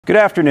Good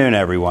afternoon,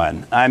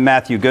 everyone. I'm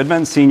Matthew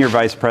Goodman, Senior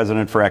Vice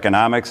President for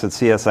Economics at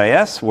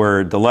CSIS.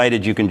 We're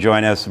delighted you can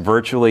join us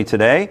virtually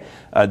today.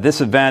 This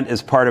event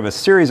is part of a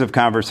series of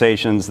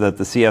conversations that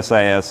the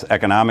CSIS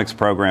Economics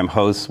Program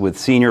hosts with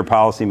senior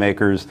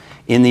policymakers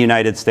in the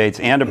United States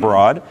and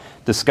abroad,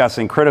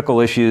 discussing critical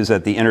issues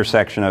at the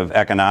intersection of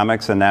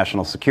economics and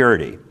national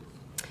security.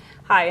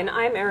 Hi, and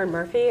I'm Erin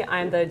Murphy.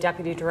 I'm the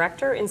Deputy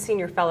Director and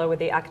Senior Fellow with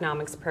the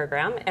Economics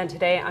Program, and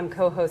today I'm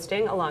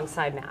co-hosting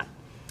alongside Matt.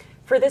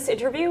 For this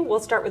interview, we'll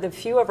start with a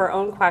few of our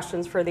own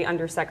questions for the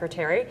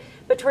Undersecretary,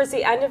 but towards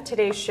the end of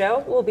today's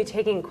show, we'll be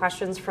taking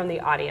questions from the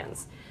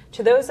audience.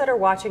 To those that are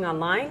watching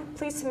online,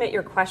 please submit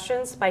your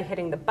questions by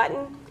hitting the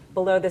button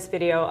below this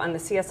video on the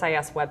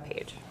CSIS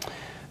webpage.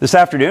 This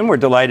afternoon, we're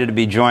delighted to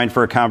be joined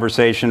for a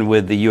conversation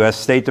with the U.S.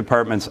 State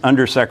Department's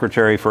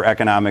Undersecretary for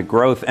Economic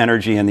Growth,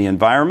 Energy, and the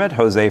Environment,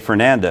 Jose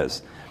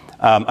Fernandez.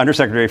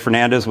 Undersecretary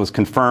Fernandez was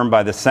confirmed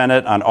by the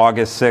Senate on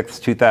August 6,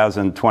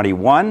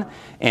 2021,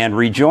 and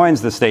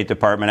rejoins the State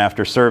Department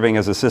after serving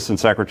as Assistant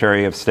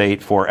Secretary of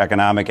State for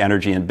Economic,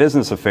 Energy, and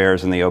Business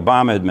Affairs in the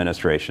Obama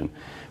administration.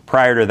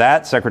 Prior to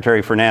that,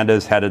 Secretary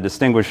Fernandez had a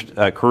distinguished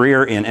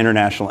career in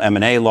international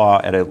M&A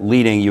law at a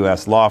leading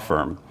U.S. law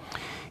firm.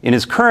 In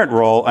his current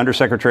role,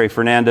 Undersecretary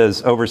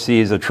Fernandez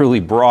oversees a truly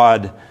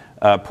broad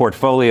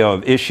portfolio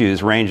of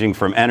issues ranging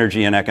from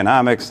energy and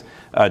economics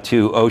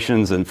to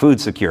oceans and food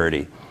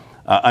security.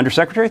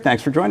 Undersecretary,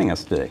 thanks for joining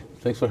us today.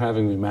 Thanks for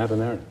having me, Matt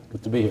and Erin.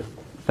 Good to be here.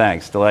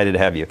 Thanks. Delighted to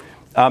have you.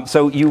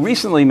 So you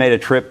recently made a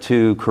trip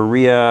to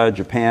Korea,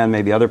 Japan,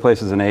 maybe other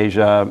places in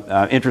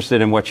Asia. Interested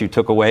in what you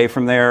took away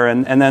from there,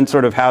 and then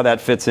sort of how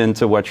that fits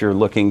into what you're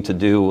looking to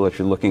do, what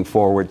you're looking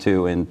forward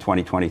to in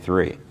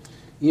 2023.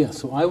 Yeah,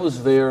 so I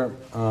was there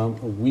a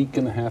week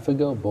and a half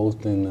ago,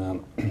 both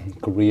in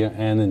Korea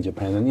and in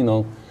Japan. And you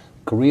know,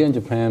 Korea and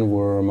Japan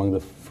were among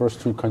the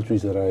first two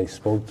countries that I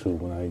spoke to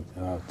when I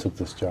took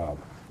this job.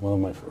 One of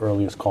my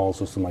earliest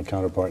calls was to my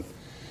counterpart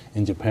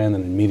in Japan,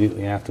 and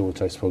immediately afterwards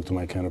I spoke to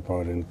my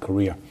counterpart in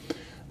Korea.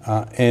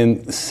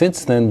 And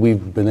since then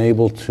we've been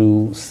able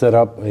to set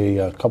up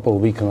a couple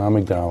of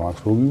economic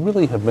dialogues where we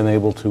really have been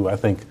able to, I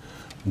think,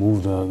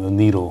 move the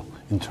needle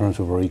in terms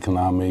of our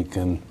economic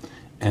and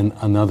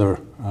other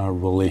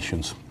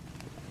relations.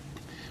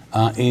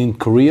 In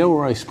Korea,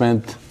 where I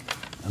spent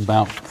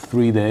about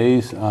 3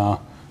 days,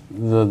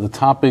 the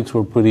topics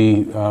were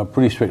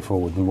pretty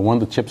straightforward. Number one,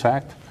 the CHIPS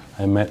Act.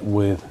 I met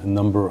with a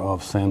number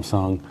of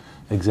Samsung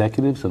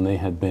executives, and they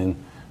had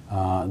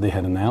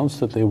announced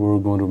that they were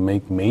going to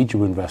make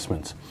major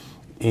investments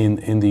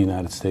in the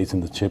United States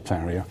in the CHIPS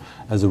area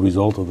as a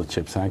result of the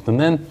CHIPS Act. And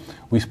then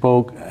we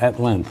spoke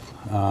at length,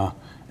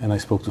 and I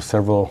spoke to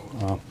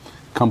several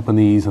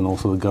companies and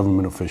also the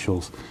government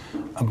officials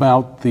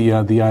about the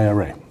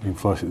IRA,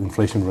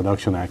 Inflation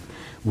Reduction Act,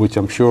 which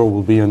I'm sure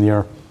will be on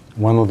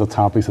one of the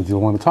topics that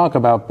you'll want to talk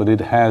about, but it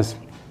has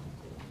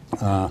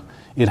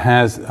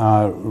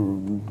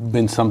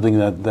been something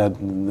that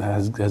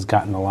has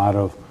gotten a lot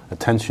of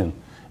attention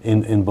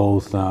in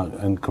both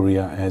in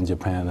Korea and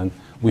Japan, and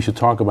we should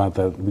talk about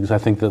that because I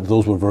think that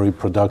those were very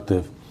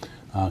productive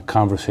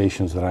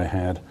conversations that I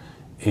had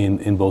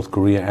in both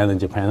Korea and in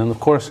Japan. And of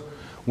course,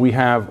 we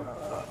have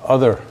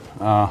other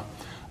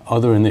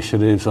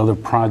initiatives, other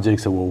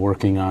projects that we're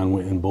working on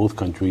in both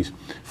countries.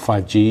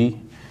 5G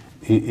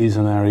is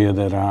an area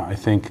that I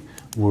think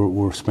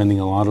we're spending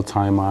a lot of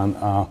time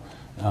on.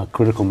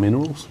 Critical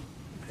minerals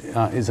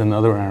is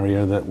another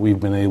area that we've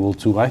been able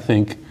to, I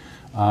think,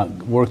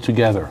 work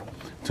together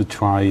to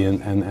try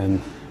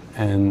and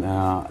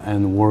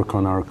work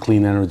on our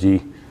clean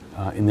energy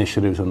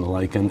initiatives and the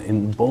like. And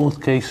in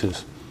both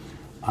cases,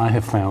 I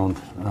have found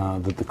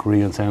that the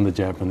Koreans and the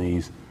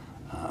Japanese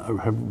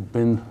have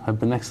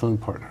been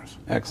excellent partners.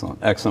 Excellent,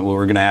 excellent. Well,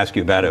 we're going to ask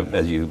you about it,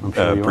 as you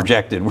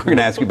projected. We're going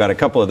to ask you about a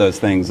couple of those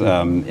things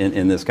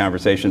in this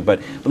conversation.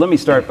 But let me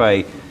start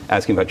by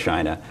asking about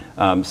China.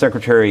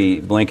 Secretary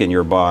Blinken,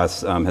 your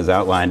boss, has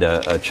outlined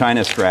a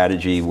China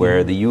strategy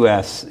where the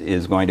U.S.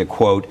 is going to,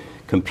 quote,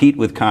 compete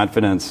with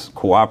confidence,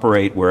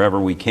 cooperate wherever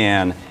we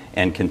can,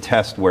 and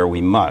contest where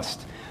we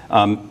must.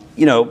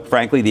 You know,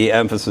 frankly, the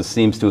emphasis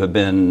seems to have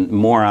been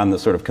more on the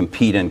sort of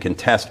compete and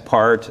contest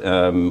part,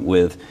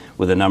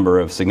 with a number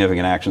of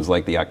significant actions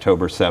like the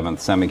October 7th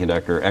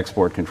semiconductor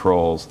export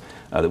controls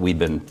that we've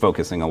been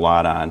focusing a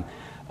lot on.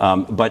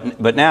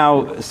 But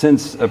now,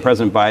 since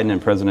President Biden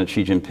and President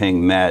Xi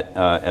Jinping met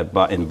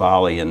in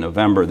Bali in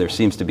November, there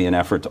seems to be an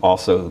effort to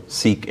also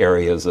seek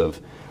areas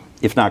of,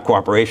 if not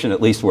cooperation,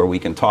 at least where we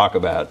can talk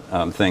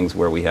about things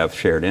where we have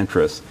shared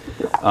interests.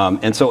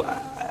 And so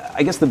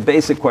I guess the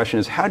basic question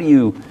is, how do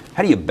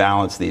you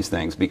balance these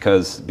things?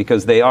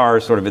 Because they are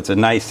sort of, it's a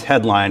nice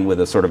headline with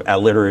a sort of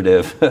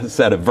alliterative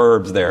set of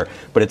verbs there,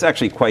 but it's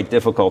actually quite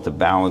difficult to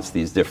balance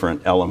these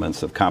different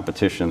elements of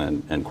competition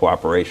and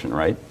cooperation,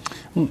 right?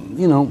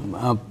 You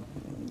know,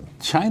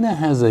 China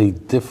has a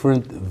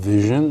different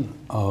vision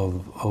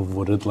of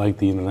what it'd like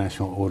the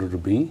international order to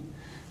be,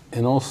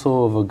 and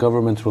also of a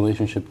government's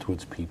relationship to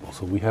its people.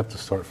 So we have to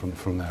start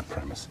from that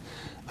premise.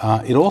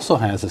 It also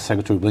has, as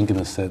Secretary Blinken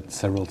has said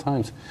several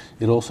times,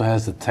 it also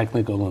has the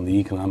technical and the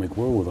economic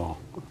wherewithal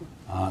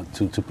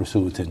to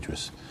pursue its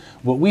interests.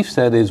 What we've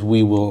said is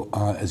we will,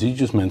 as you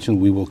just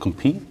mentioned, we will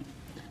compete,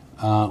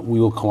 we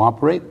will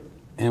cooperate,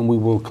 and we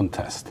will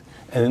contest.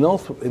 And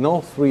in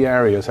all three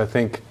areas, I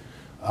think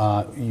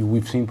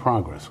we've seen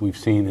progress. We've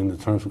seen in the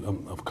terms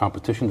of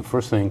competition, the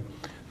first thing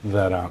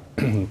that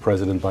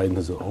President Biden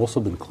has also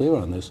been clear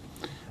on this,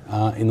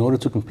 in order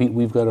to compete,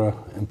 we've got to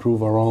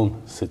improve our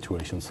own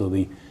situation. So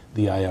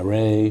the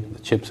IRA, the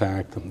CHIPS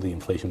Act, the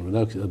Inflation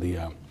Reduction,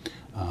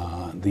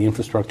 the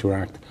Infrastructure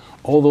Act,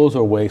 all those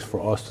are ways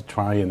for us to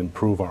try and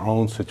improve our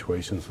own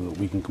situation so that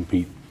we can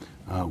compete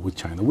with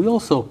China. We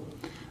also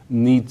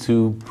need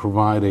to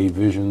provide a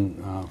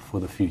vision for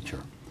the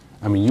future.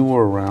 I mean, you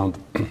were around,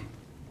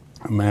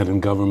 Matt, in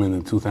government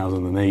in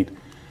 2008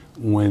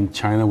 when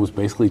China was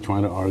basically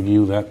trying to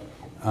argue that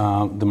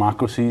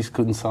democracies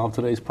couldn't solve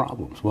today's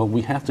problems. Well,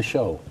 we have to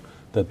show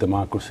that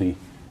democracy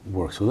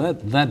works. So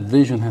that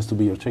vision has to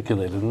be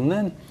articulated. And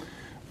then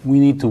we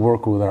need to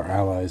work with our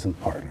allies and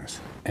partners.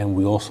 And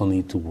we also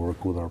need to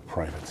work with our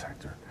private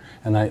sector.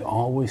 And I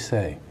always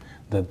say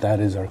that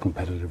is our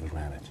competitive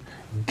advantage.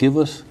 Give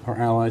us our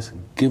allies,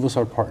 give us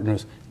our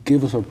partners,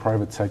 give us our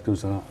private sector,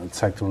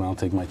 and I'll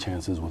take my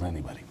chances with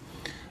anybody.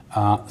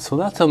 So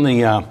that's on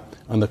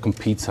the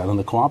compete side. On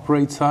the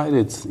cooperate side,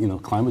 it's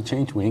climate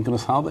change. We ain't going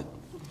to solve it.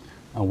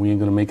 We ain't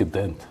going to make a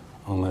dent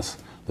unless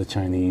the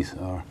Chinese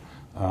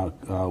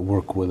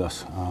work with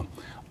us.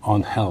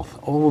 On health,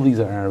 all of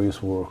these are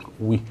areas where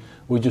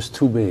we're just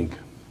too big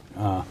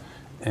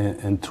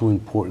and too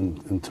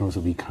important in terms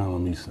of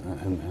economies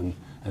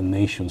and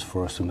nations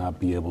for us to not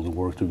be able to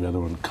work together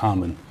on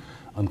common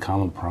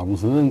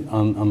problems. And then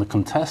on the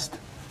contest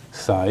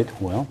side,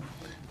 well,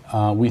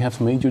 we have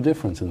some major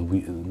differences,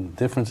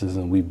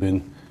 and we've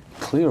been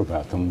clear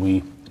about them.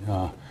 We've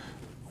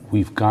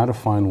got to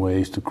find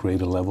ways to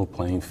create a level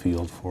playing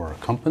field for our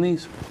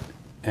companies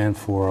and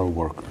for our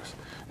workers.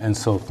 And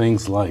so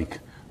things like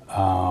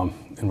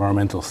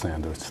environmental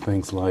standards,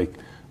 things like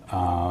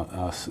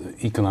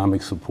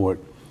economic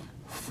support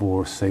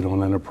for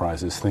state-owned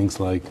enterprises, things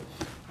like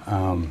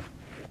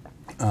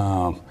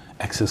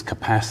excess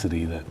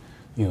capacity that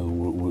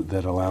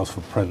that allows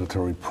for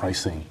predatory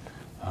pricing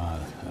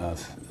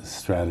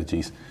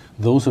strategies.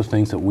 Those are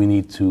things that we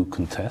need to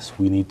contest.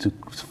 We need to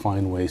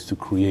find ways to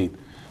create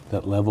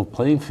that level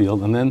playing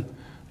field, and then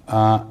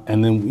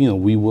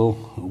we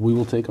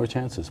will take our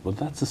chances. But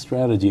that's the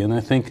strategy, and I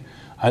think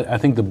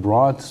the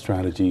broad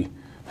strategy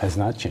has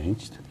not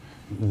changed.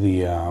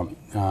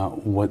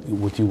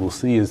 What you will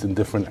see is in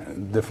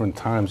different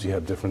times you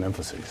have different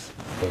emphases.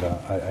 But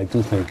I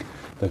do think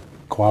the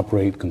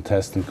cooperate,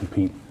 contest, and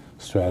compete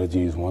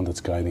strategy is one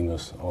that's guiding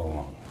us all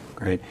along.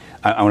 Great.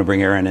 I want to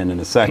bring Erin in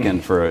a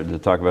second to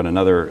talk about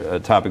another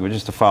topic, but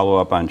just to follow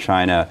up on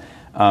China.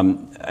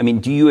 I mean,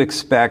 do you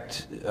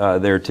expect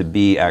there to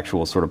be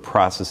actual sort of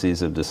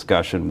processes of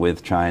discussion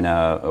with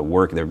China?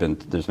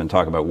 There's been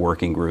talk about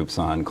working groups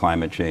on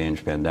climate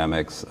change,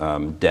 pandemics,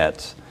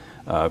 debt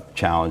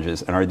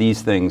challenges, and are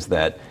these things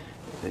that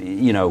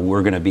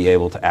we're going to be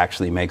able to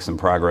actually make some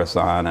progress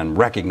on and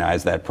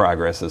recognize that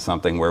progress as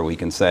something where we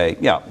can say,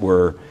 yeah,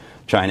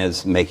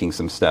 China's making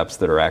some steps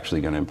that are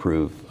actually going to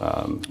improve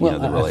the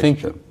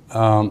relationship?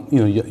 I think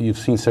you've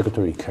seen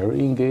Secretary Kerry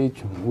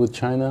engage with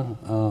China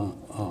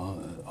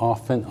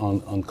often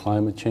on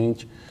climate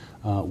change,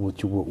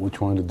 what we're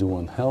trying to do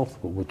on health,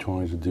 what we're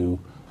trying to do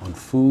on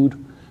food.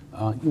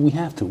 We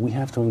have to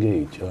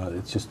engage.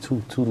 It's just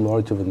too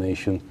large of a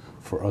nation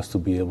for us to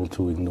be able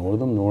to ignore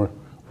them, nor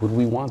would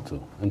we want to.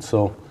 And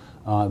so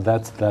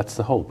that's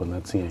the hope, and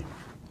that's the aim.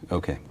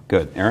 Okay,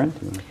 good. Erin?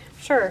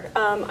 Sure.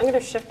 I'm going to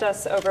shift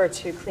us over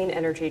to clean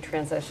energy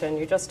transition.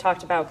 You just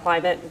talked about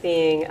climate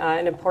being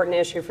an important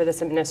issue for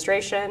this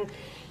administration.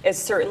 It's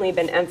certainly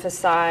been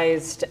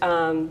emphasized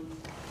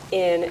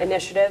in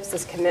initiatives,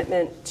 this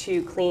commitment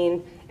to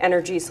clean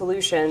energy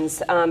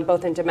solutions,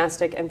 both in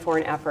domestic and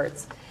foreign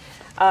efforts.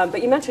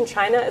 But you mentioned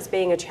China as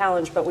being a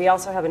challenge, but we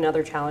also have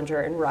another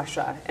challenger in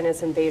Russia and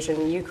its invasion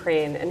in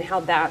Ukraine and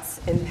how that's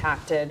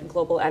impacted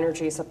global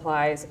energy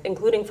supplies,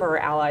 including for our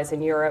allies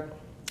in Europe,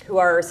 who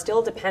are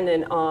still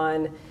dependent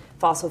on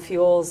fossil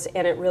fuels,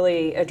 and it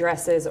really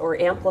addresses or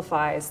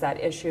amplifies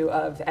that issue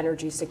of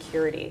energy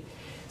security.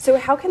 So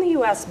how can the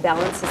U.S.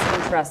 balance its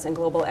interests in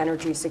global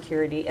energy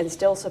security and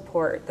still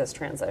support this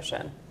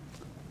transition?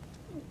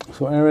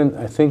 So, Erin,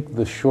 I think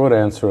the short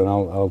answer, and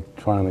I'll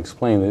try and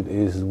explain it,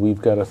 is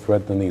we've got to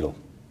thread the needle.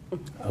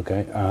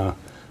 Okay,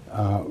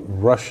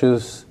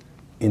 Russia's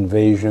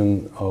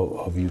invasion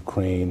of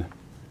Ukraine,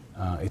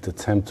 its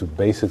attempt to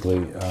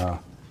basically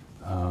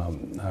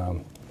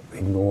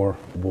ignore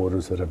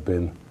borders that have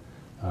been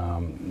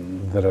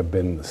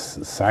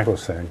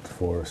sacrosanct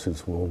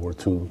since World War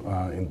II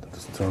in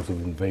terms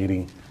of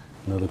invading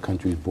another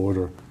country's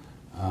border.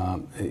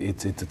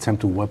 Its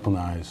attempt to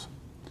weaponize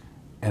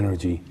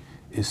energy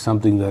is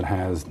something that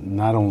has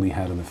not only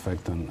had an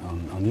effect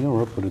on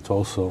Europe, but it's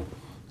also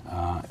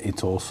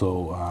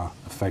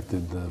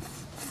affected the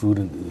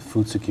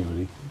food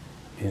security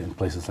in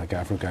places like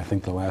Africa. I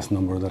think the last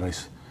number that I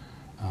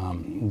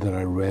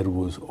read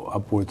was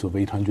upwards of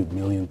 800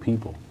 million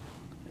people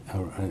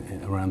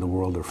around the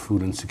world are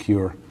food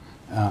insecure,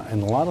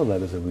 and a lot of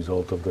that is a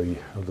result of the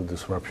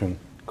disruption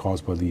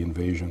caused by the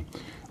invasion.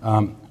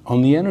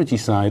 On the energy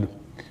side,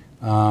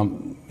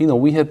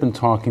 we had been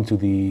talking to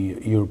the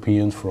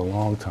Europeans for a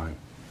long time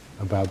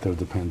about their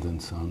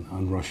dependence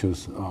on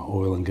Russia's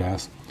oil and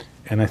gas,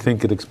 and I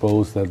think it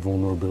exposed that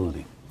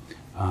vulnerability.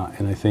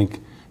 And I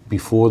think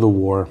before the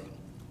war,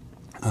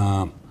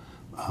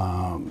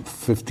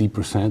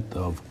 50%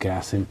 of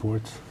gas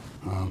imports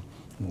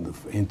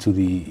into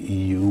the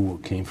EU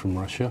came from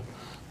Russia.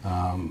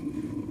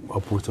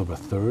 Upwards of a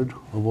third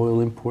of oil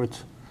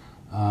imports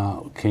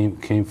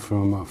came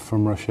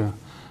from Russia.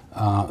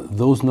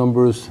 Those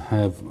numbers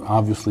have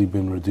obviously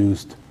been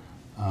reduced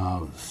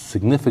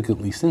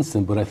significantly since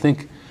then, but I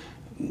think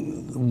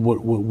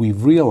what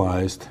we've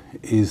realized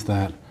is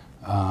that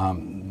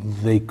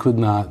they could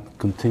not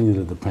continue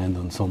to depend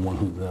on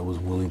someone that was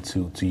willing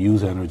to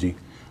use energy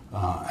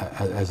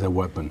as a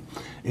weapon.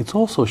 It's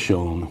also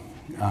shown,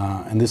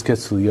 and this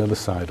gets to the other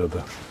side of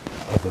the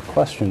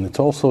question, it's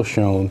also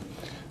shown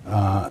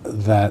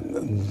that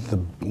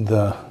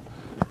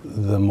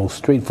the most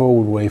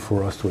straightforward way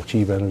for us to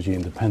achieve energy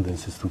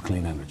independence is through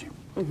clean energy.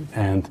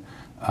 And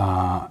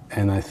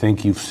I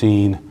think you've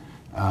seen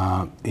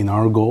in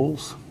our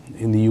goals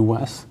in the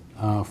U.S.,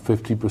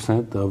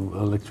 50% of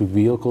electric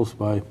vehicles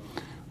by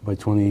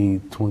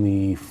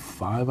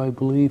 2025, I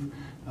believe.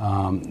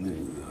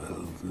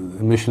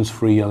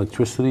 Emissions-free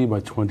electricity by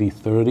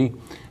 2030,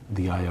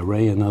 the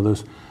IRA and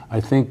others.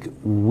 I think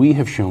we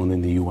have shown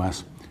in the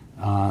U.S.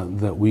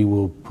 That we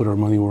will put our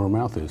money where our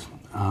mouth is.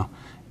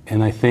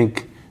 And I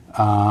think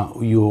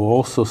you're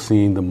also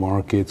seeing the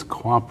markets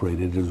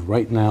cooperate. It is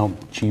right now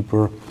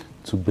cheaper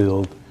to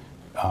build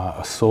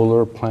a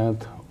solar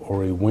plant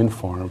or a wind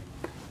farm,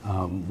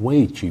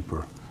 way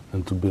cheaper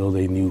than to build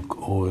a new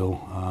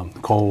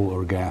coal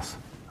or gas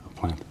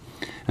plant.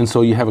 And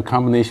so you have a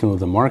combination of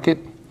the market,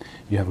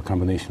 you have a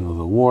combination of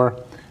the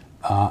war.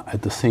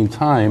 At the same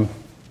time,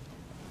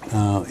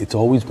 it's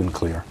always been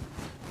clear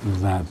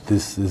that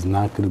this is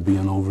not going to be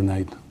an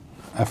overnight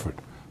effort.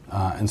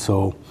 And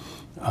so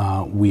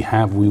we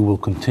will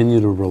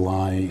continue to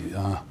rely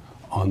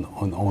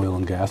on oil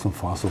and gas and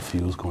fossil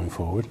fuels going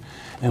forward.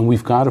 And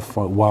we've got to,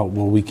 while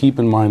we keep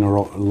in mind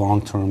our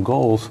long-term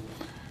goals,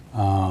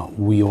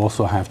 we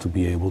also have to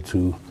be able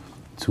to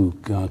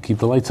keep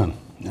the lights on.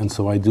 And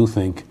so I do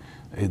think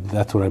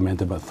that's what I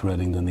meant about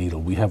threading the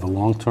needle. We have a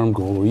long-term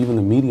goal or even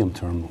a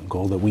medium-term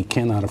goal that we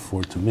cannot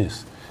afford to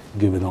miss,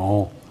 given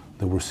all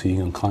that we're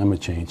seeing on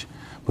climate change.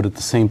 But at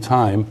the same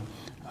time,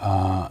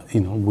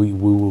 we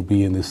will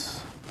be in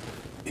this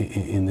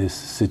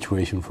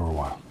situation for a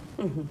while.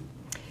 Mm-hmm.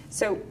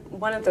 So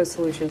one of those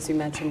solutions you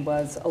mentioned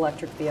was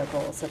electric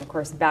vehicles and, of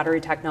course, battery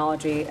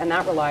technology, and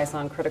that relies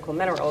on critical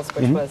minerals,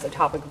 which was a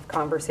topic of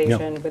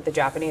conversation with the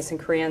Japanese and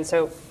Koreans.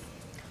 So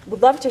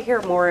would love to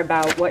hear more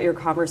about what your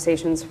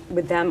conversations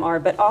with them are,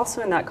 but also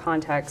in that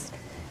context,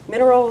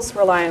 minerals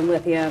rely on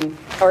lithium,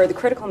 or the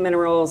critical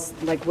minerals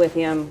like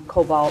lithium,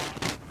 cobalt,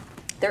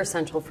 they're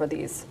essential for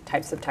these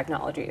types of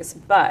technologies.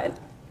 But,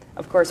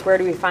 of course, where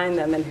do we find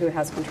them and who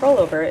has control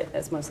over it?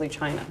 It's mostly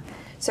China.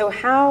 So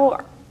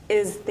how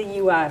is the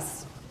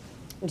U.S.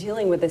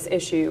 dealing with this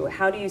issue?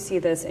 How do you see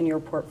this in your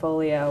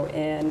portfolio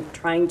in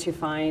trying to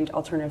find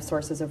alternative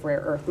sources of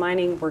rare earth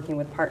mining, working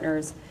with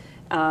partners,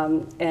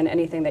 and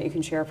anything that you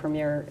can share from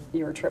your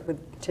trip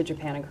to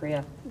Japan and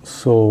Korea?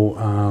 So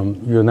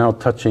you're now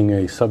touching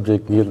a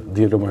subject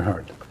dear to my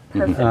heart.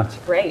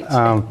 Perfect, great.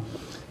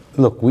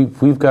 Look,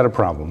 we've got a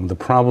problem. The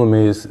problem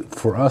is,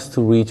 for us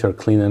to reach our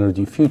clean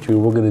energy future,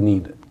 we're going to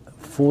need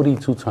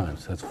 42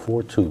 times, that's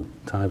 42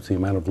 times the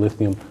amount of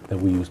lithium that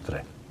we use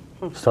today.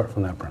 Start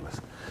from that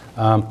premise.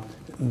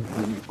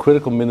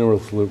 Critical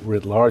minerals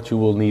writ large, you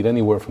will need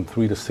anywhere from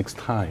 3 to 6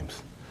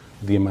 times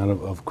the amount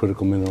of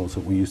critical minerals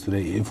that we use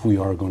today if we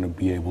are going to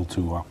be able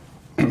to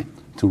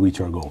reach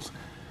our goals.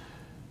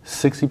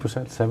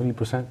 60%,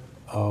 70%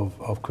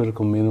 of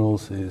critical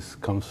minerals is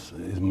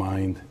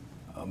mined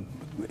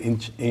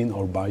in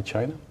or by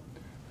China.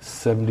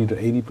 70 to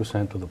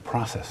 80% of the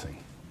processing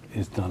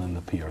is done in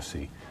the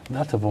PRC. And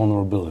that's a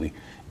vulnerability.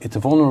 It's a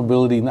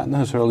vulnerability not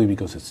necessarily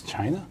because it's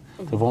China.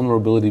 It's a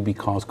vulnerability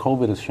because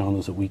COVID has shown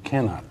us that we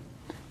cannot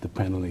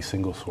depend on a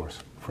single source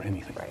for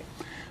anything. Right.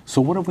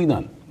 So what have we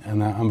done?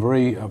 And I'm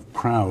very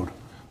proud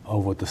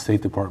of what the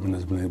State Department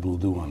has been able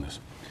to do on this.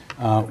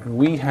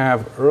 We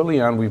have, early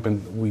on,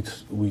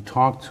 we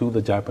talked to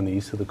the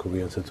Japanese, to the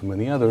Koreans, and to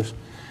many others,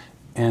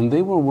 and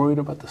they were worried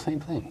about the same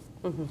thing.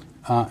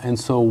 And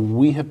so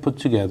we have put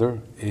together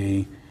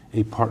a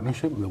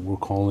partnership that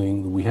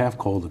we have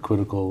called the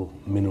Critical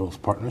Minerals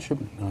Partnership.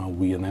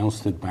 We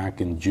announced it back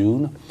in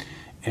June,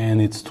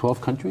 and it's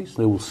 12 countries.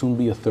 There will soon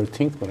be a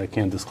 13th, but I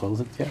can't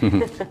disclose it yet.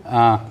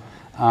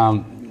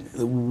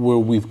 Where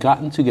we've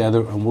gotten together,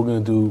 and we're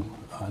going to do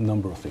a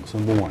number of things.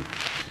 Number one,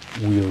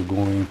 we are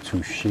going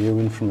to share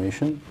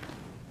information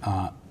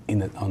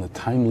on a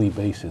timely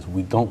basis.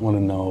 We don't want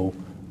to know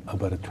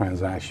about a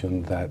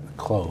transaction that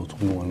closed.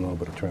 We want to know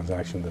about a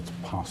transaction that's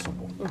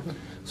possible.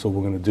 So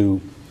we're going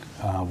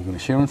to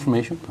share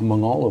information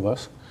among all of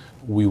us.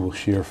 We will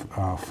share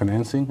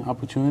financing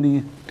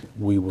opportunity.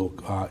 We will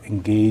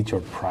engage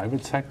our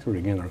private sector,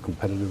 again, our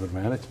competitive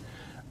advantage.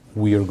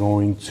 We are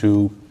going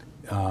to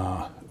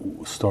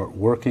start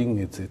working.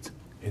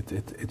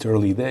 It's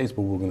early days,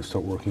 but we're going to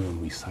start working on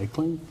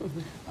recycling.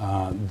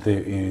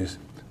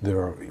 There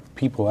are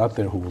people out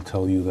there who will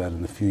tell you that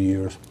in a few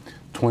years,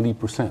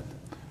 20%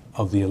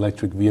 of the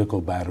electric vehicle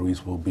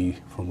batteries will be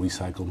from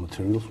recycled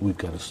materials. We've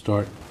got to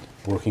start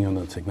working on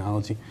the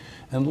technology.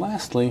 And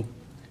lastly,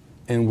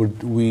 and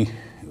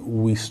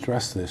we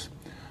stress this,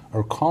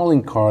 our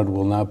calling card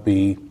will not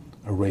be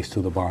a race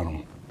to the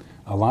bottom.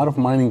 A lot of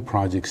mining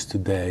projects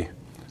today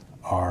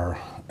are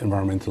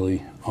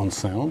environmentally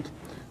unsound,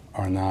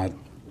 are not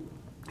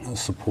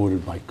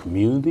supported by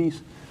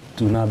communities,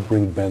 do not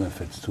bring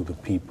benefits to the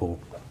people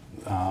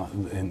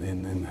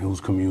in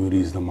whose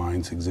communities the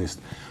mines exist.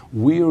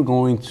 We are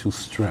going to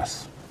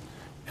stress,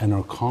 and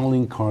our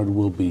calling card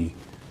will be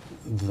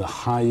the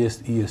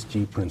highest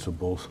ESG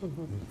principles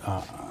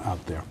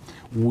out there.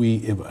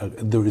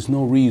 There is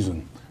no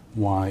reason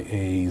why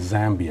a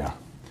Zambia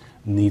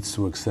needs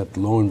to accept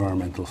low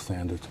environmental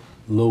standards,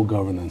 low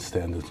governance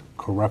standards,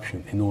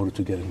 corruption in order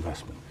to get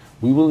investment.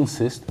 We will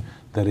insist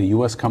that a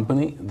U.S.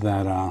 company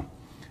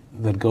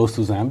that goes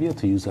to Zambia,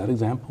 to use that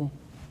example,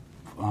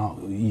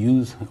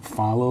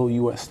 follow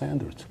U.S.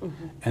 standards.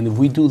 And if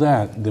we do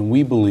that, then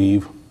we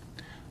believe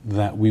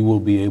that we will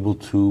be able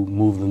to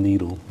move the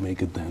needle,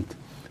 make a dent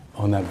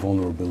on that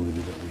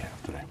vulnerability that we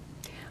have today.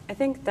 I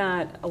think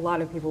that a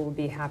lot of people will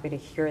be happy to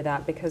hear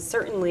that, because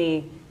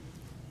certainly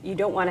you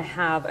don't want to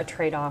have a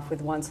trade-off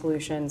with one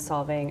solution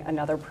solving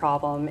another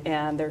problem,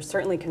 and there's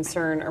certainly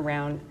concern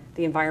around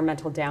the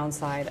environmental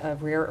downside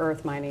of rare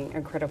earth mining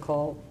and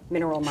critical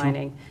mineral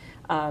mining.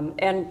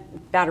 And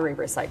battery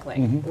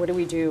recycling. What do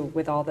we do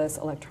with all this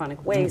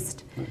electronic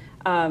waste?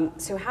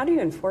 So how do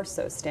you enforce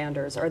those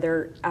standards? Are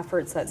there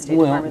efforts that State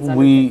Department's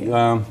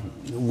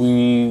undertaking?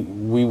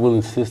 We will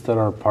insist that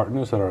our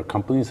partners, that our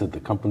companies, that the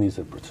companies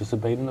that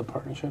participate in the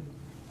partnership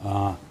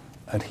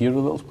adhere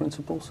to those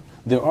principles.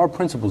 There are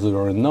principles. There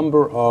are a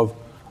number of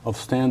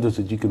standards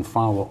that you can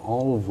follow,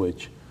 all of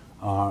which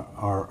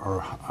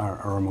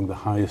are among the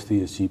highest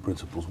ESG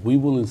principles. We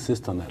will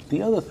insist on that.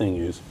 The other thing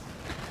is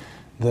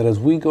that as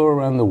we go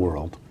around the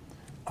world,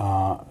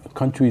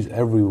 countries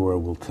everywhere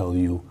will tell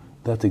you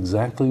that's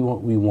exactly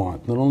what we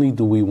want. Not only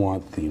do we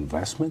want the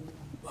investment,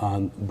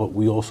 but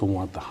we also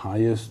want the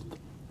highest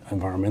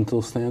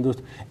environmental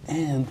standards,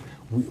 and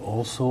we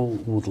also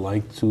would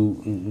like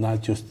to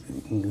not just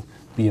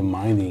be a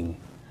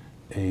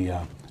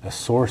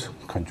source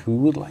country. We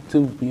would like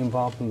to be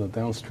involved in the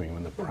downstream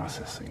and the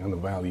processing and the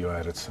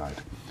value-added side.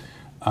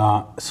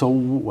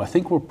 So I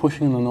think we're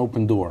pushing an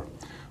open door.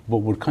 But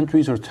what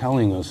countries are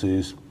telling us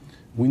is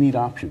we need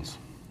options.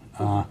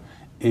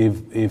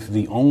 If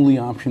the only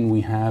option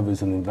we have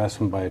is an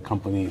investment by a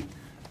company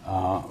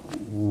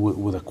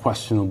with a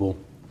questionable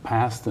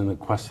past and a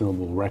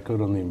questionable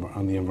record on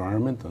the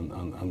environment,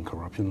 on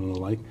corruption and the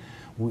like,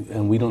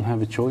 and we don't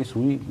have a choice,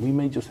 we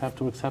may just have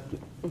to accept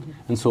it.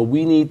 And so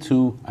we need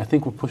to, I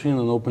think we're pushing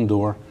an open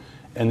door,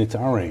 and it's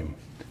our aim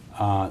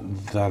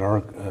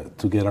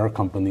to get our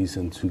companies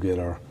and to get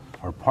our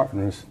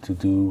partners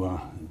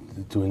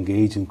to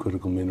engage in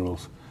critical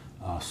minerals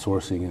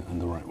sourcing in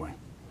the right way.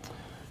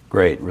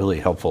 Great, really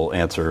helpful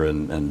answer,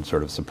 and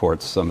sort of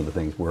supports some of the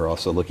things we're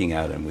also looking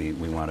at, and we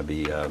want to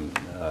be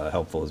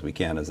helpful as we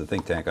can as a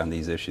think tank on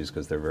these issues,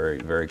 because they're very,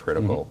 very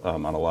critical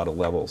on a lot of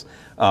levels.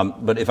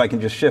 But if I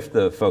can just shift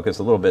the focus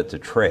a little bit to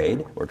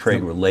trade or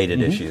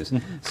trade-related issues.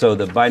 So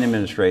the Biden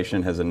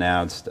administration has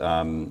announced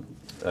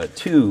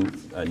two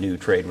new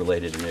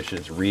trade-related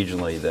initiatives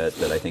regionally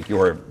that I think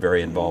you're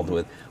very involved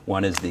with.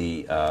 One is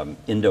the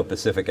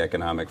Indo-Pacific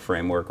Economic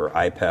Framework, or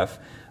IPEF,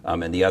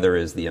 and the other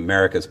is the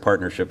America's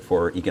Partnership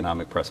for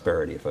Economic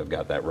Prosperity, if I've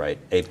got that right,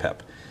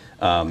 APEP.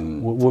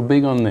 We're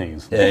big on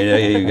names. Yeah,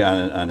 you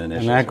got on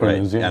initiatives, and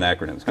acronyms, right? yeah. And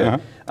acronyms, good.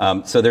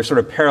 So they're sort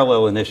of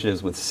parallel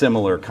initiatives with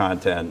similar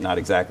content, not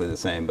exactly the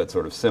same, but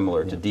sort of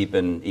similar to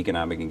deepen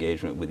economic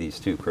engagement with these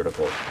two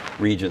critical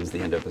regions, the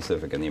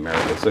Indo-Pacific and the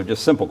Americas. So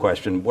just simple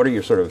question, what are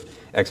your sort of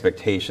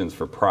expectations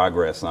for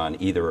progress on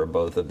either or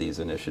both of these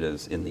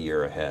initiatives in the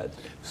year ahead?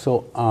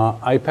 So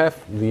IPEF,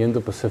 the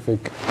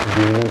Indo-Pacific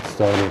Agreement,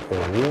 started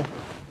earlier.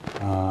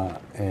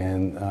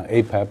 And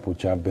APEP,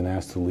 which I've been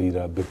asked to lead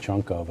a big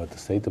chunk of at the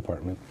State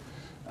Department,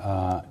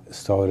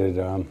 started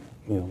a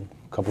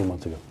couple of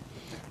months ago.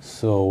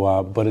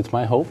 So, but it's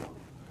my hope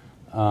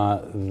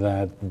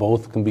that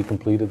both can be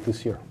completed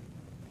this year.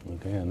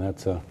 Okay, and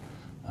that's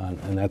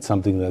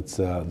something that's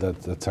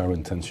our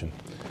intention.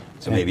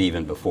 So maybe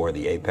even before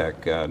the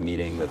APEC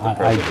meeting that the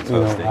president's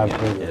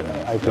hosting in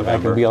November? I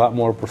can be a lot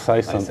more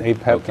precise on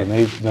APEP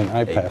than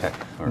IPEF.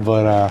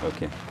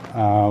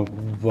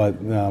 But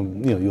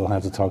you'll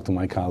have to talk to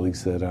my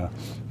colleagues at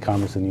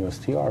Commerce and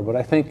USTR. But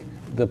I think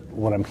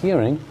what I'm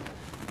hearing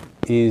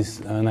is,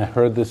 and I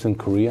heard this in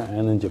Korea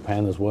and in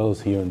Japan as well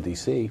as here in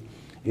DC,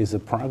 is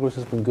that progress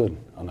has been good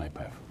on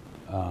IPEF.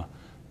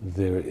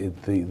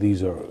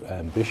 These are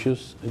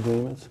ambitious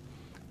agreements,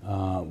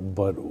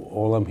 but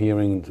all I'm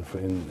hearing,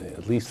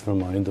 at least from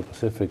my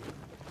Indo-Pacific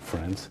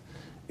friends,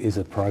 is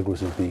that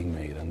progress is being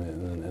made,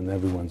 and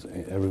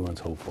everyone's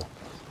hopeful.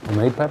 On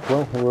APEC,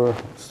 well, we're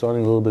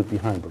starting a little bit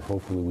behind, but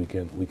hopefully we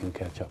can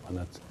catch up, and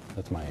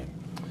that's my aim.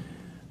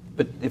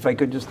 But if I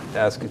could just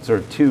ask sort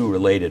of two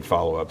related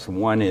follow-ups.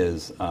 One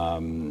is,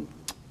 you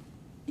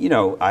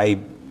know, I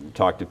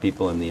talk to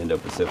people in the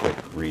Indo-Pacific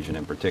region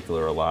in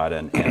particular a lot,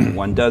 and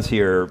one does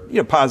hear, you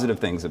know, positive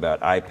things about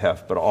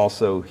IPEF, but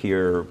also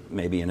hear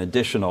maybe an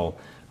additional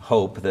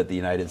hope that the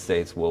United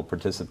States will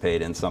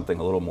participate in something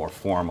a little more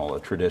formal, a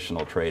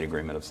traditional trade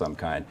agreement of some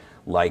kind,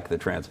 like the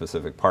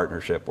Trans-Pacific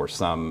Partnership, or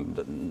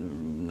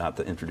some, not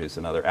to introduce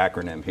another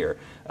acronym here,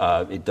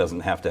 it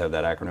doesn't have to have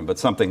that acronym, but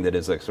something that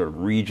is a sort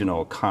of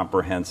regional,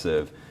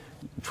 comprehensive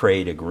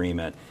trade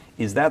agreement.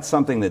 Is that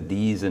something that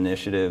these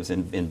initiatives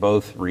in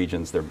both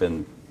regions, there have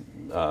been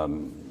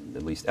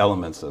at least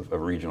elements of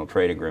regional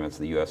trade agreements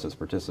the U.S. has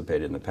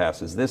participated in the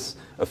past. Is this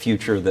a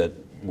future that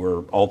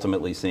we're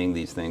ultimately seeing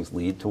these things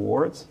lead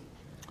towards?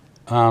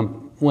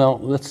 Well,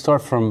 let's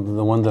start from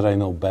the one that I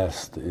know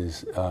best,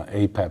 is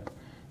APEP.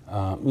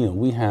 You know,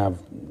 we have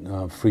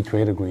free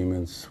trade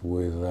agreements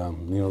with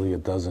nearly a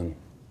dozen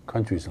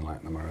countries in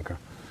Latin America.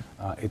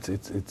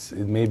 It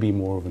may be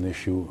more of an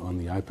issue on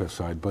the IPEF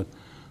side, but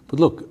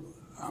look,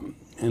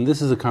 and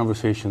this is a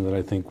conversation that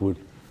I think would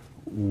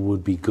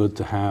be good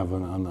to have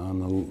on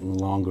a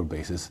longer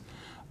basis.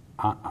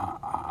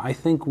 I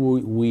think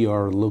we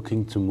are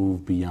looking to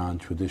move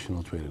beyond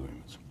traditional trade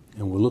agreements,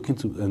 and we're looking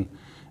to,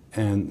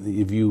 and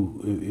if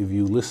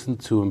you listen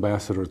to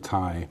Ambassador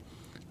Tai,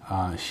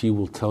 she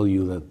will tell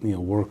you that, you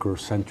know,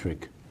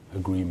 worker-centric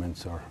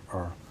agreements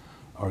are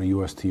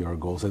USTR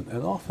goals,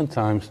 and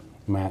oftentimes,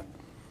 Matt,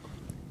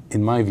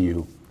 in my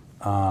view,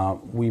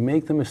 we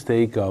make the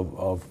mistake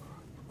of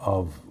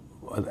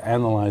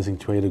analyzing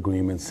trade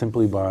agreements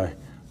simply by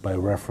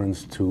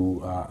reference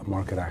to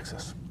market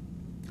access.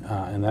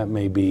 And that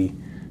may be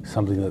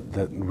something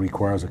that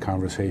requires a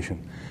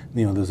conversation.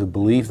 You know, there's a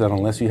belief that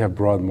unless you have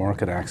broad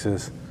market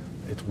access,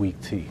 it's weak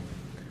tea.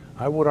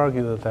 I would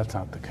argue that that's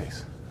not the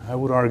case. I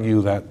would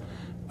argue that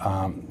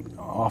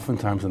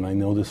oftentimes, and I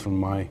know this from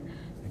my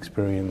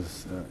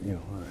experience, you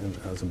know,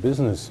 as a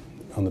business,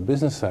 on the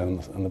business side,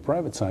 on the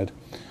private side,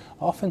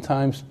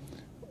 oftentimes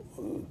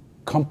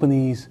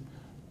companies,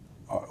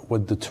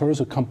 what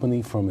deters a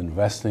company from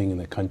investing in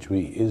a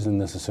country isn't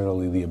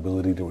necessarily the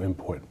ability to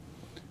import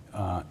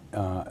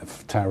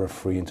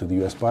tariff-free into the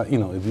U.S. But, you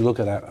know, if you look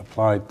at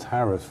applied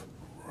tariff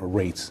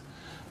rates,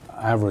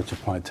 average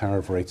applied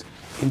tariff rates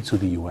into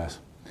the U.S.,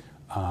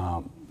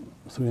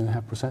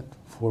 3.5%,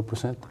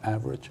 4%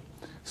 average.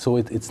 So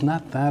it's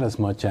not that as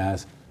much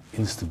as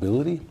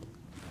instability,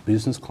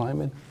 business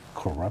climate,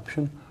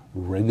 corruption,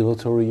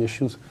 regulatory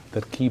issues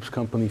that keeps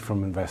companies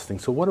from investing.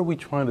 So what are we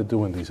trying to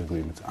do in these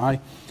agreements? I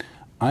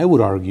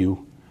would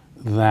argue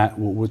that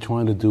what we're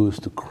trying to do is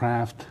to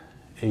craft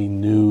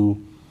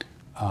new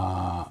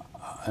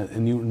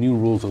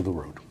rules of the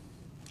road.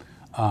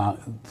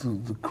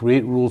 To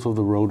create rules of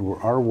the road where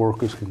our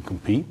workers can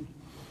compete.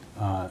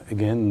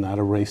 Again, not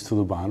a race to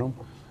the bottom.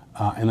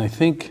 And I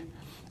think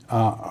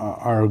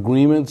our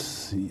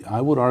agreements, I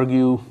would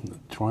argue,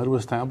 try to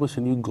establish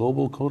a new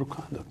global code of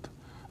conduct.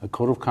 A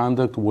code of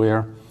conduct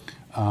where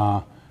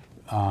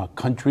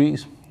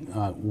countries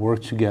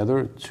work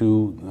together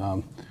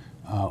to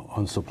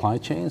on supply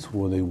chains,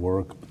 where they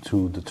work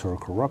to deter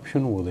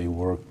corruption, where they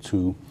work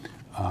to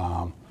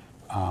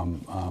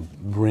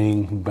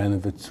bring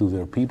benefits to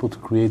their people, to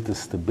create the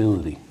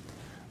stability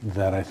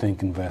that I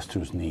think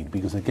investors need.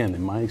 Because again,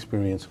 in my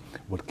experience,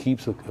 what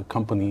keeps a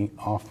company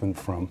often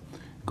from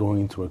going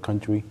into a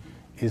country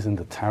isn't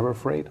the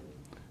tariff rate.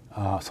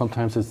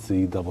 Sometimes it's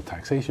the double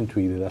taxation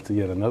treaty, that's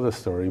yet another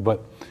story,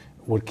 but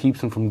what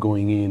keeps them from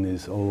going in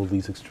is all of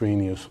these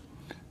extraneous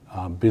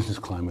business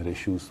climate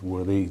issues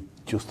where they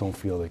just don't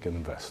feel they can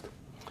invest.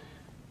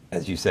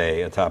 As you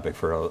say, a topic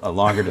for a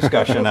longer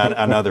discussion on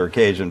another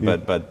occasion,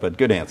 but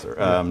good answer.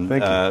 Thank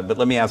you. But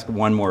let me ask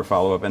one more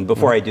follow-up, and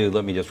before I do,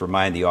 let me just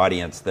remind the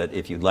audience that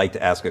if you'd like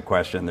to ask a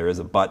question, there is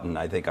a button,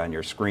 I think, on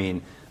your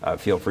screen.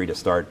 Feel free to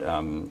start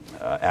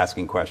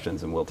asking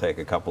questions, and we'll take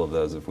a couple of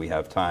those if we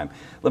have time.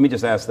 Let me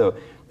just ask, though,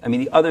 I mean,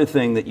 the other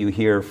thing that you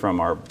hear from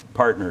our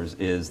partners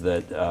is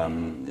that,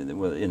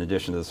 in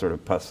addition to the sort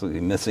of possibly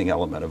missing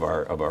element of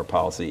our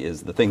policy,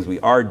 is the things we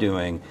are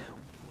doing,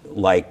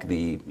 like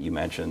you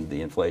mentioned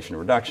the Inflation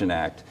Reduction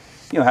Act,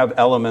 you know, have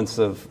elements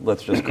of,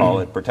 let's just call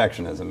it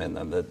protectionism in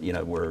them, that, you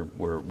know,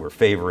 we're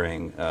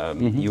favoring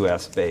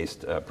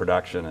U.S.-based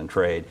production and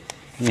trade.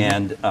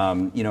 And,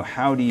 you know,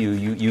 how do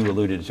you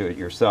alluded to it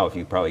yourself,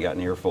 you probably got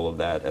an earful of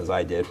that, as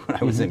I did when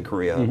I was in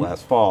Korea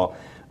last fall.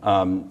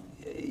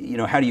 You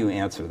know, how do you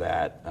answer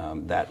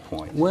that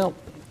point? Well,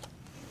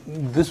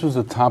 this was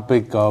a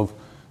topic of,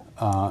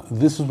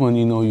 this is when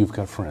you know you've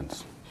got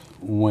friends.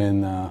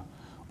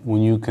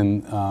 When you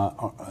can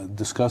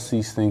discuss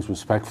these things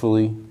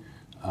respectfully,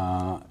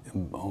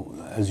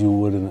 as you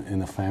would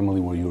in a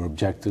family where your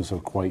objectives are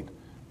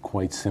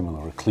quite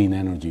similar. A clean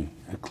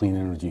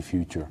energy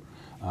future,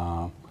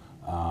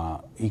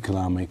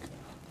 economic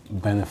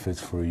benefits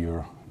for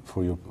your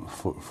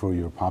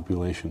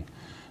population.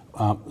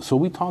 So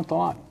we talked a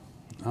lot,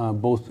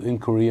 both in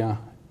Korea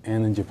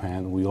and in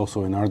Japan. We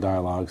also, in our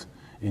dialogues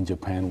in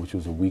Japan, which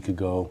was a week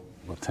ago,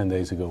 or 10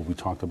 days ago, we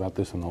talked about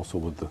this, and also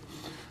with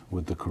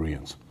the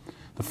Koreans.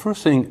 The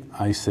first thing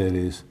I said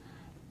is,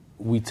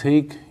 we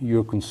take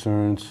your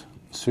concerns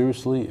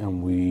seriously,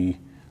 and we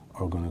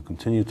are going to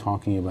continue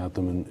talking about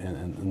them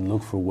and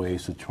look for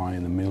ways to try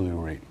and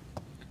ameliorate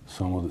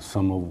some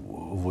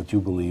of what you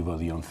believe are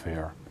the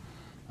unfair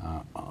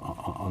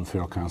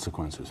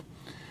consequences.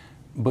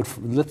 But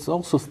let's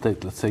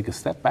take a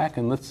step back,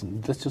 and let's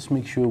just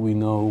make sure we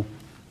know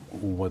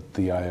what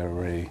the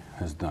IRA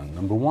has done.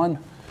 Number one,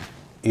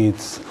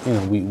 it's,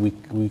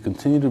 we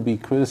continue to be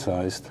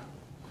criticized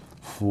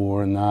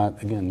for not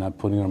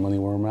putting our money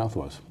where our mouth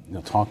was.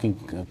 Talking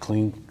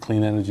clean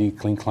energy,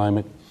 clean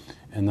climate,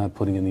 and not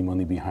putting any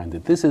money behind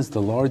it. This is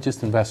the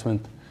largest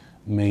investment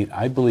made,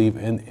 I believe,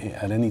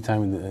 at any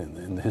time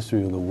in the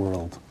history of the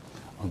world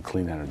on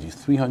clean energy.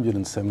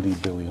 $370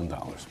 billion.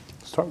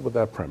 Start with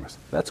that premise.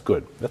 That's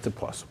good. That's a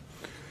plus.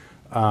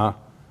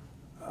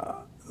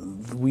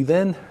 We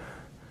then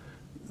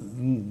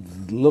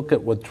look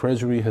at what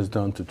Treasury has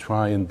done to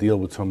try and deal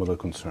with some of the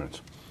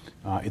concerns.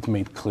 It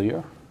made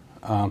clear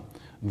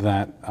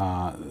that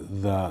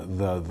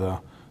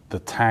the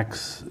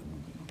tax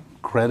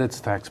credits,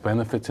 tax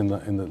benefits in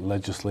the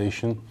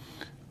legislation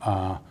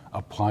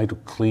apply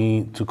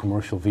to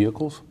commercial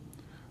vehicles,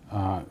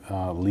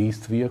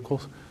 leased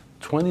vehicles.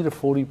 20 to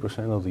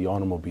 40% of the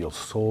automobiles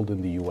sold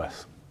in the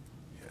U.S.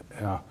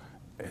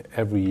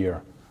 Every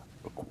year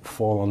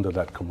fall under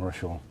that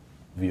commercial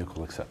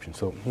vehicle exception.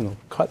 So,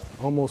 cut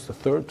almost a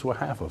third to a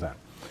half of that.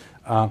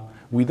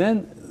 We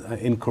then,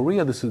 in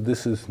Korea, this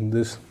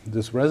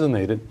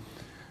resonated.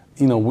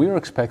 We're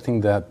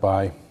expecting that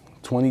by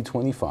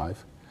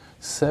 2025,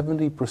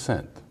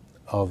 70%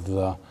 of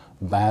the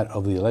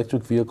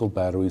electric vehicle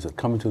batteries that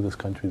come into this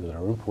country, that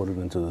are imported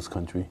into this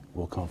country,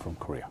 will come from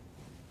Korea.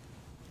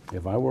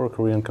 If I were a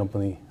Korean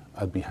company,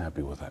 I'd be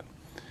happy with that.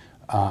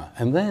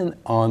 And then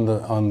on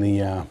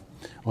the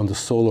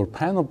solar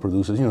panel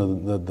producers,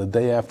 the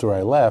day after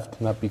I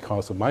left, not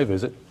because of my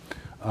visit,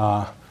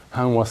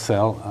 Hanwha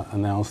Cell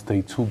announced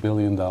a $2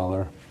 billion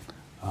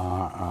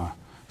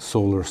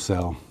solar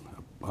cell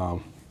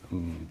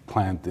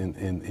plant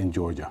in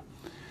Georgia.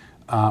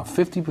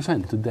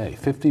 50% today,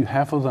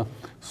 half of the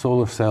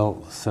solar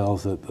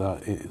cells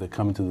that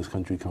come into this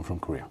country come from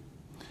Korea.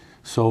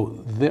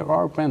 So there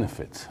are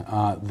benefits.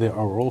 There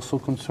are also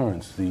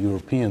concerns. The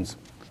Europeans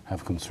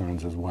have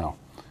concerns as well.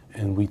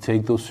 And we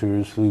take those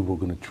seriously. We're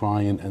going to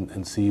try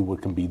and see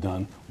what can be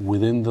done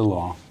within the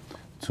law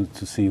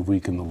to see if we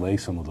can allay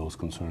some of those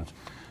concerns.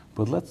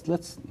 But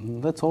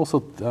let's also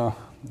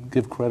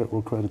give credit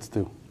where credit's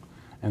due.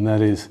 And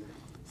that is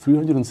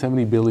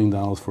 $370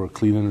 billion for a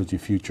clean energy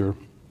future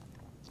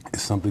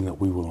is something that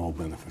we will all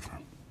benefit from.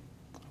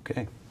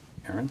 Okay.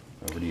 Erin,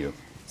 over to you.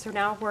 So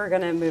now we're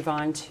going to move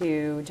on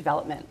to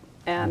development.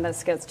 And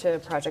this gets to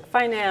project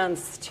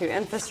finance, to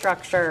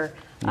infrastructure.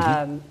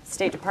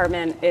 State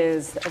Department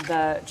is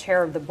the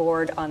chair of the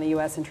board on the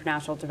U.S.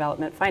 International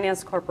Development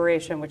Finance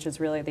Corporation, which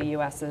is really the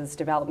U.S.'s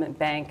development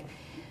bank.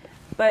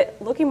 But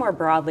looking more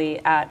broadly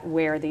at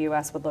where the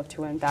U.S. would look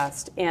to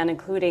invest, and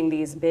including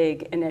these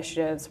big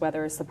initiatives,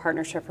 whether it's the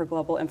Partnership for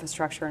Global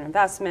Infrastructure and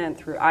Investment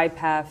through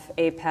IPEF,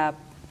 APEP,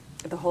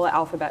 the whole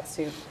alphabet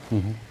soup.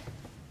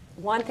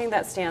 One thing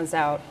that stands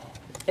out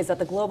is that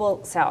the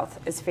Global South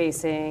is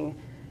facing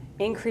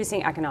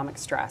increasing economic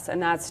stress,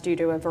 and that's due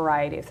to a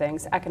variety of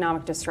things: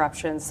 economic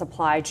disruption,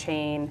 supply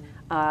chain,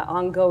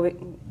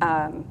 ongoing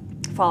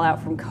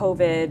fallout from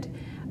COVID,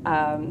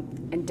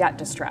 and debt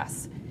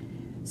distress.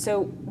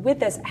 So with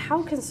this,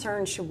 how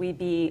concerned should we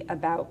be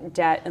about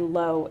debt in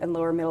low and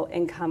lower middle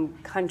income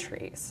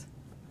countries?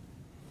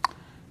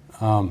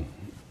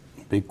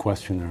 Big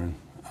question, Erin.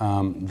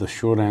 The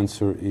short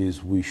answer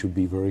is we should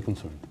be very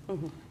concerned.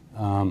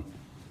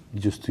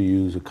 Just to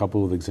use a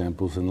couple of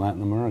examples, in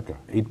Latin America,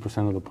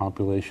 8% of the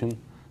population,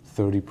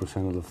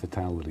 30% of the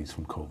fatalities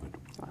from COVID.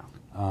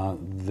 Wow.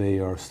 They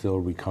are still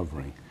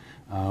recovering.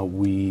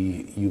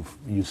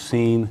 You've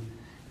seen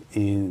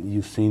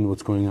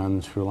what's going on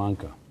in Sri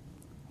Lanka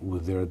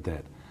with their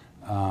debt.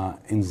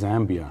 In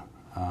Zambia,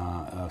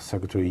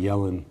 Secretary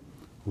Yellen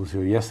was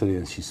here yesterday,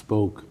 and she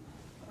spoke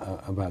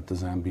about the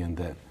Zambian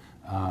debt.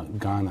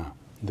 Ghana.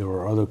 There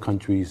are other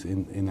countries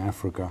in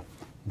Africa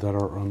that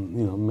are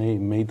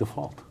may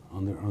default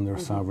on their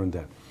sovereign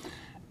debt.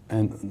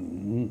 And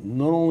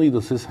not only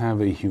does this have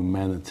a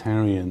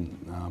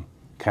humanitarian,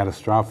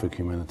 catastrophic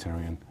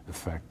humanitarian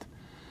effect,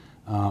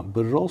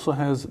 but it also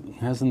has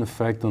an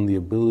effect on the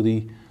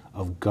ability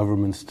of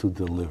governments to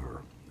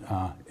deliver,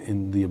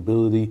 in the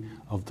ability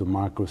of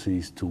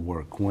democracies to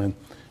work. When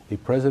a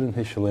President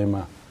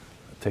Hichilema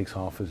takes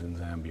office in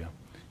Zambia,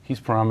 he's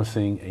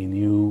promising a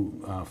new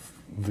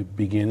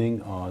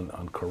beginning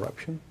on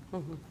corruption,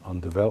 on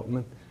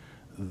development.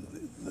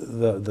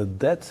 The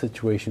debt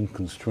situation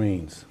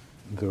constrains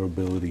their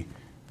ability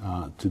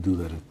to do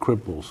that. It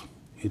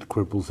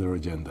cripples their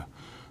agenda.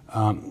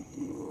 How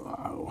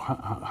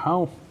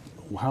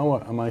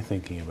am I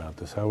thinking about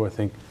this? How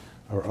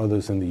are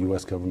others in the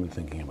U.S. government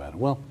thinking about it?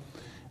 Well,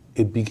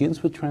 it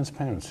begins with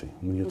transparency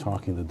when you're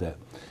talking the debt.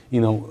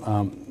 You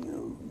know,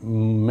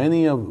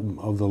 many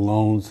of the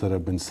loans that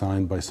have been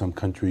signed by some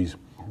countries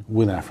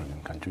with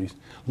African countries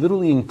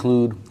literally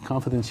include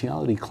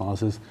confidentiality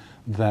clauses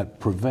that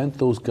prevent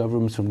those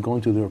governments from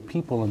going to their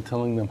people and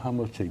telling them how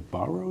much they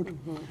borrowed,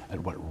 at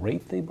what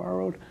rate they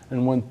borrowed,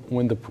 and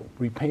when the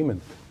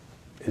repayment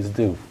is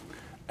due.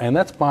 And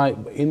that's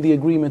in the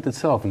agreement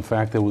itself. In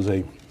fact, there was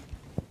a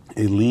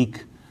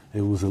leak.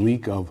 It was a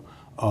leak of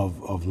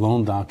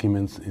loan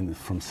documents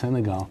from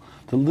Senegal.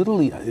 That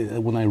literally,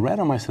 when I read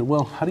them, I said,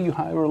 well, how do you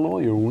hire a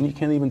lawyer when you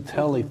can't even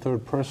tell a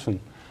third person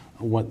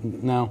what?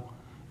 Now,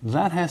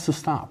 that has to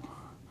stop.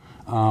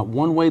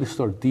 One way to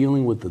start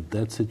dealing with the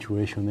debt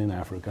situation in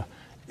Africa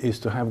is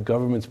to have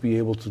governments be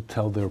able to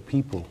tell their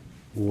people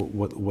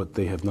what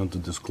they have done, to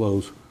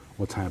disclose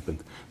what's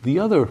happened. The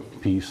other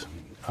piece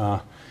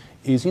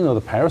is, you know,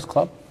 the Paris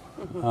Club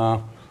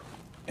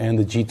and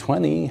the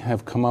G20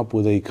 have come up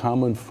with a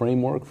common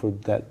framework for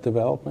debt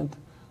development,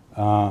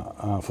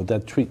 for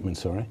debt treatment,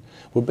 sorry,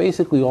 where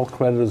basically all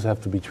creditors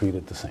have to be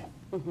treated the same.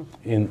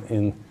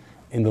 In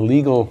the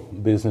legal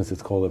business,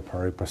 it's called a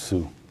pari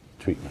passu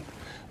treatment.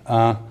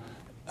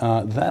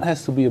 That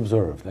has to be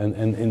observed.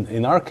 And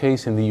in our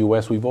case, in the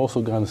U.S., we've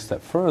also gone a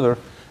step further.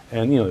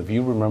 And, you know, if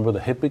you remember the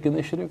HIPC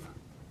initiative,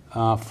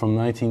 from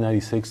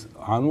 1996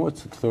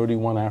 onwards,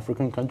 31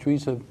 African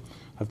countries have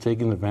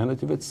taken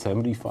advantage of it.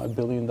 $75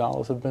 billion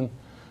have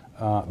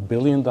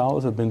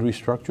been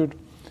restructured.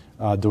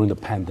 During the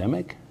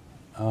pandemic,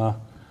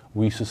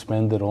 we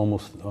suspended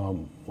almost,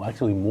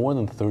 actually more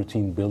than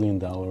 $13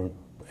 billion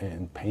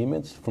in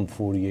payments from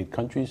 48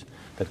 countries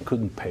that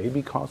couldn't pay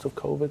because of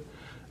COVID.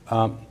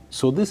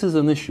 So this is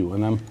an issue,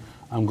 and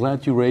I'm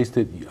glad you raised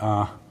it.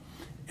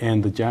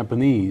 And the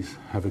Japanese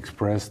have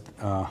expressed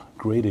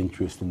great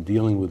interest in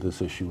dealing with this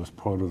issue as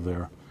part of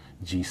their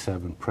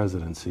G7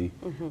 presidency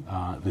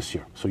this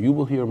year. So you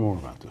will hear more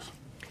about this.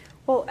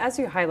 Well, as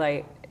you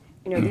highlight,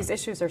 you know, these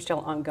issues are still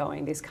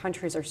ongoing. These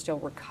countries are still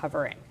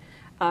recovering.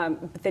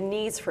 But the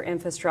needs for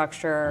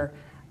infrastructure,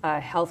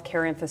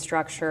 healthcare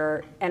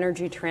infrastructure,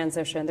 energy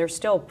transition, they're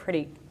still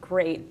pretty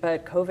great,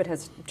 but COVID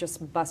has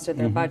just busted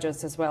their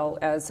budgets, as well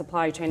as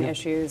supply chain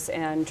issues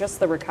and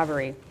just the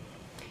recovery.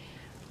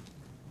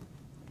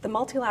 The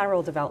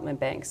multilateral development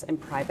banks and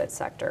private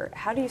sector,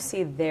 how do you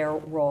see their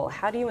role?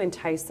 How do you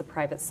entice the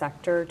private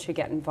sector to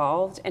get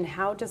involved? And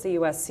how does the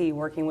U.S. see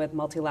working with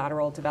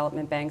multilateral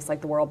development banks like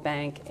the World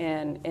Bank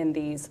in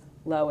these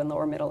low and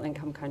lower middle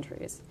income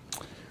countries?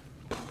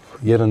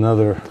 Yet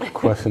another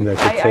question that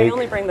could take... I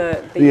only bring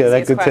the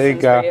easiest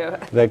questions for you.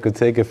 That could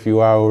take a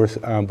few hours,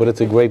 but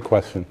it's a great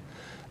question.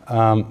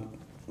 A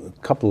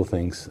couple of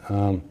things.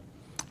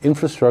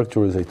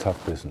 Infrastructure is a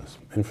tough business.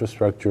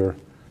 Infrastructure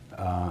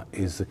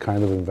is the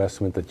kind of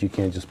investment that you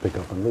can't just pick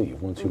up and leave.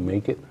 Once you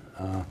make it,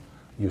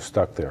 you're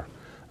stuck there.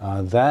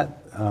 That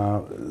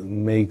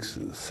makes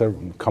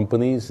certain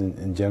companies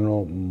in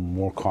general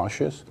more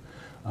cautious.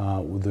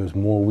 There's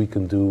more we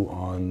can do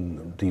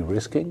on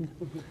de-risking.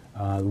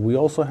 We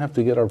also have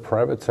to get our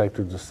private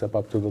sector to step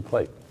up to the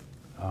plate.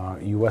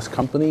 U.S.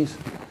 companies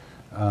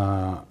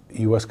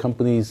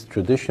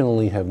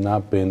traditionally have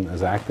not been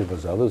as active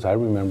as others. I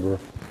remember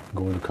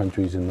going to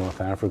countries in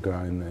North Africa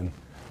and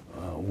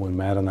when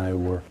Matt and I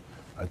were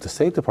at the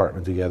State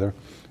Department together,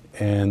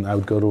 and I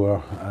would go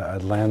to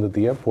I'd land at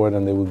the airport,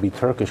 and there would be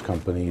Turkish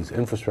companies,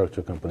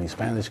 infrastructure companies,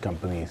 Spanish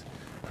companies,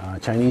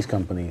 Chinese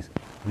companies,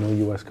 no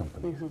U.S.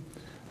 companies.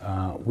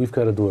 We've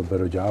got to do a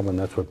better job, and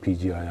that's what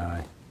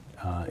PGII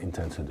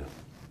intends to do.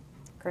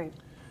 Great.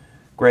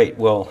 Great.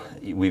 Well,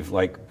 we've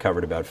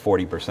covered about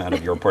 40%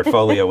 of your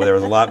portfolio. There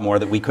was a lot more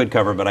that we could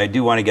cover, but I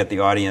do want to get the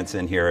audience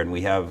in here, and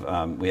we have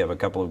a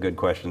couple of good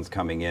questions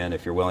coming in.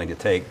 If you're willing to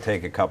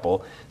take a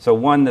couple. So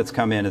one that's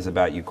come in is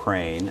about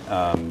Ukraine,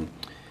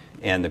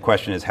 and the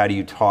question is, how do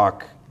you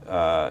talk,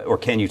 or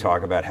can you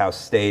talk about how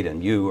state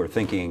and you are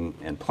thinking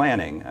and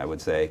planning, I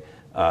would say,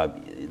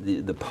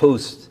 the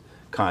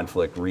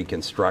post-conflict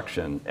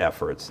reconstruction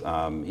efforts,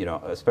 you know,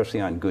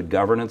 especially on good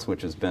governance,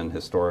 which has been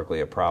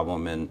historically a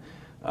problem in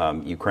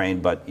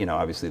Ukraine, but you know,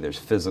 obviously there's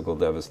physical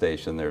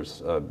devastation,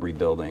 there's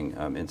rebuilding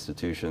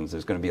institutions,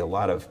 there's going to be a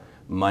lot of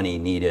money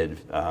needed.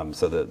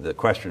 So the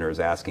questioner is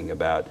asking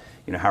about,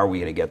 you know, how are we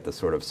going to get the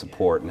sort of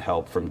support and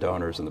help from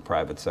donors in the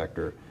private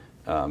sector?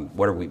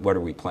 What are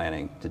we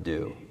planning to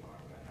do?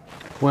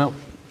 Well,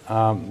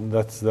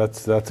 that's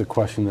a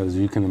question that, as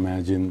you can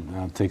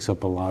imagine, takes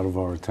up a lot of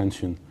our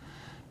attention.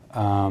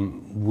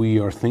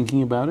 We are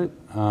thinking about it.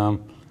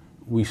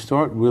 We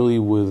start really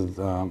with,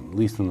 at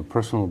least on a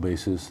personal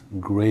basis,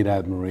 great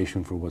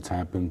admiration for what's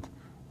happened,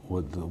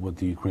 what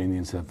the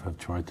Ukrainians have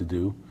tried to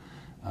do.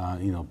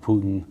 You know,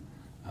 Putin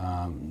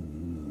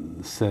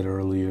said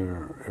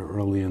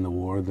early in the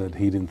war that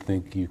he didn't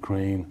think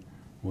Ukraine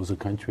was a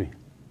country.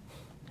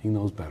 He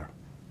knows better.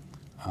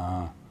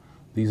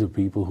 These are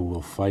people who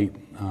will fight.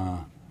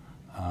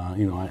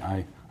 You know,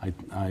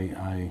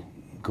 I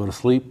go to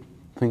sleep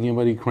thinking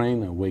about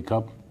Ukraine. I wake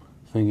up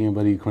thinking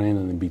about Ukraine,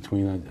 and in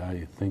between,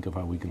 I think of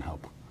how we can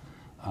help.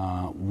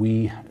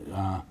 We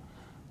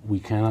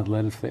cannot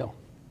let it fail.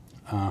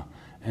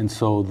 And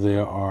so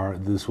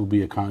this will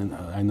be a kind,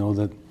 I know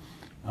that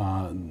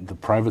the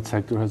private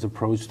sector has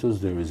approached us.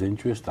 There is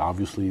interest.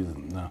 Obviously,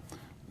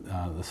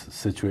 the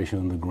situation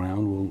on the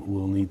ground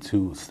will need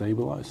to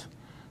stabilize.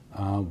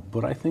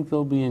 But I think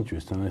there'll be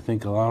interest, and I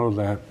think a lot of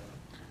that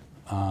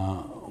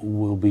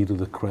will be to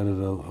the credit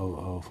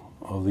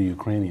of the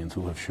Ukrainians,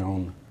 who have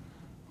shown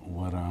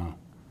what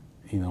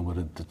what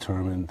a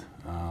determined,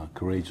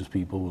 courageous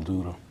people will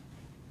do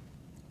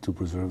to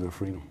preserve their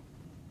freedom.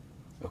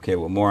 Okay,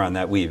 well, more on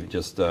that. We've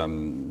just,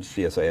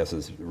 CSIS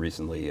has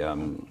recently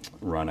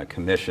run a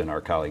commission. Our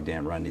colleague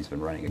Dan Rundy's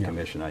been running a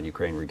commission on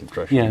Ukraine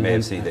reconstruction. Yeah, you may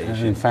have seen the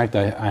issue. In fact,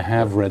 I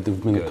have read, there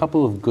have been a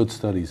couple of good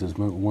studies. There's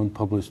one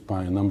published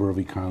by a number of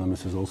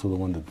economists. There's also the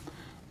one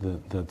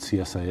that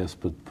CSIS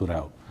put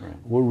out. Right.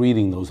 We're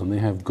reading those, and they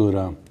have good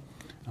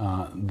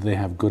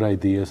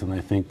ideas, and I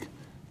think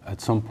at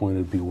some point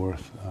it'd be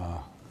worth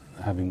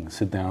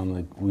sit down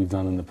like we've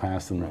done in the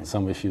past on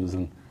some issues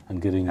and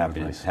getting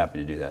advice. Happy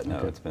to do that.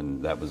 No,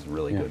 that was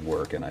really good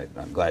work, and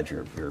I'm glad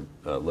you're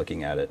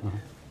looking at it.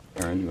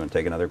 Erin, you want to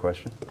take another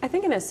question? I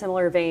think in a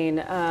similar vein,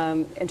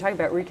 in talking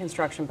about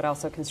reconstruction, but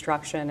also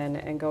construction,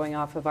 and going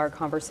off of our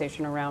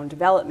conversation around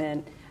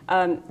development,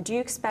 do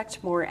you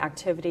expect more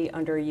activity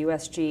under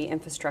USG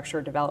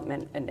infrastructure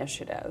development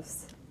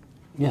initiatives?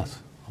 Yes.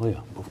 Oh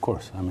yeah, of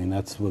course. I mean,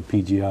 that's what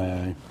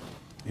PGII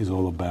is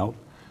all about.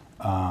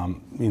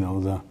 You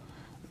know,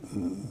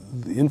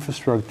 the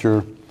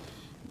infrastructure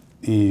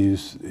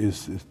is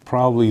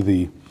probably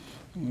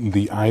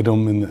the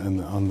item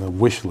on the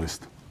wish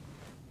list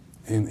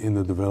in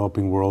the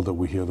developing world that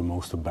we hear the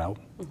most about.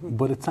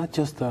 But it's not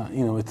just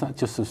it's not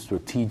just a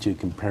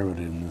strategic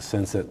imperative in the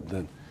sense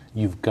that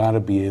you've got to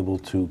be able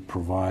to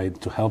provide,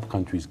 to help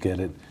countries get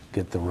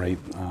the right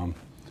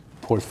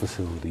port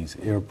facilities,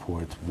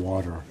 airports,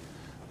 water,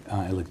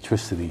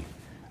 electricity,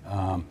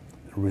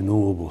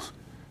 renewables.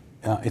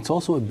 It's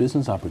also a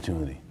business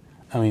opportunity.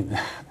 I mean,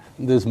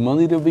 there's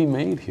money to be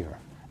made here.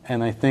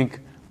 And I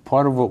think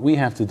part of what we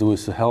have to do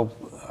is to help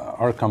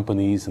our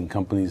companies and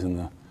companies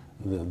in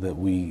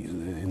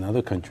in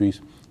other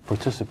countries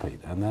participate.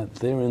 And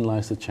therein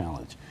lies the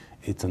challenge.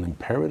 It's an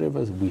imperative,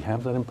 as we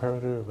have that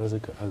imperative as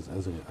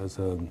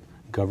a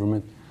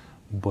government,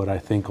 but I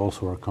think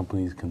also our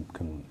companies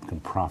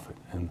can profit.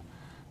 And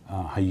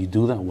how you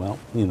do that? Well,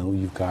 you know,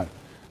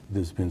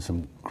 there's been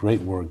some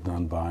great work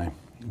done by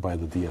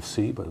the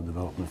DFC, by the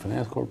Development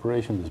Finance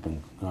Corporation. There's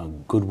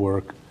been good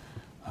work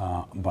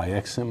by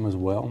EXIM as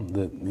well,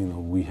 that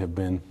we have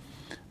been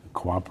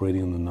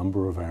cooperating in a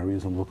number of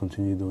areas, and we'll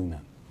continue doing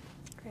that.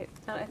 Great.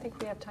 I think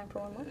we have time for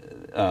one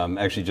more.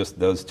 Actually, just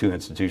those two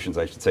institutions,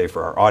 I should say,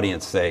 for our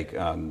audience's sake,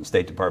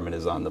 State Department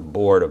is on the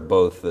board of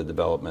both the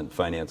Development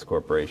Finance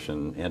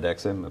Corporation and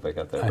EXIM, if I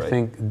got that right. I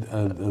think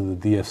the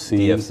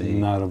DFC,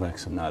 not of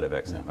EXIM. Not of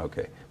EXIM,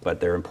 okay. But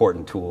they're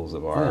important tools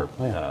of our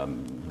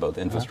both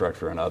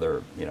infrastructure and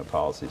other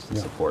policies to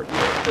support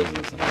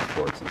business and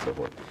exports and so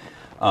forth.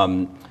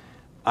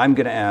 I'm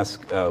going to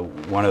ask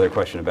one other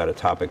question about a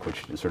topic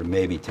which sort of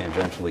maybe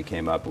tangentially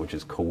came up, which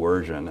is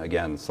coercion.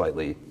 Again,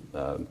 slightly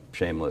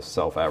shameless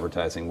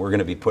self-advertising. We're going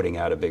to be putting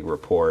out a big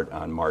report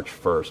on March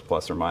 1st,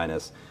 plus or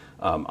minus,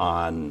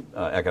 on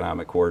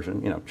economic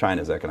coercion,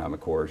 China's economic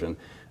coercion,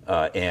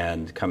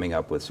 and coming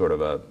up with sort of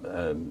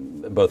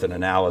both an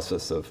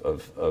analysis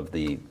of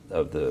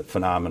the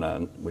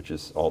phenomenon, which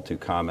is all too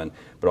common,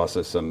 but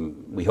also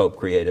some, we hope,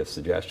 creative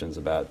suggestions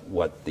about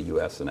what the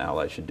U.S. and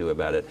allies should do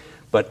about it.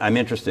 But I'm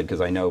interested because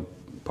I know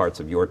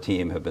parts of your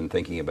team have been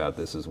thinking about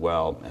this as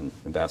well, and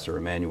Ambassador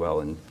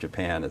Emmanuel in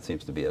Japan, it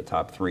seems to be a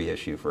top 3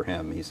 issue for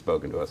him. He's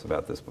spoken to us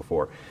about this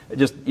before.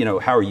 Just,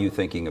 how are you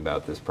thinking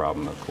about this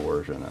problem of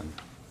coercion?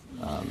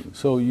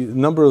 So a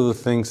number of the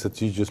things that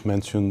you just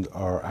mentioned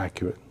are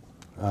accurate.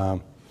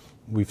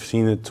 We've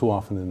seen it too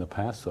often in the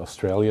past.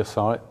 Australia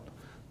saw it,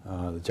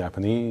 the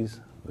Japanese,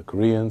 the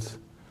Koreans.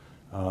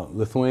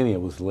 Lithuania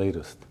was the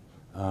latest.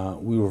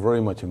 We were very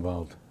much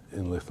involved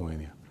in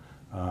Lithuania.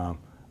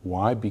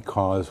 Why?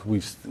 Because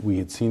we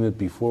had seen it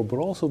before, but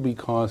also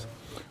because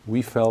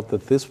we felt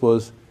that this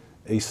was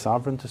a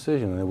sovereign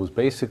decision. And it was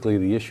basically,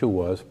 the issue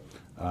was,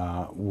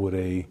 what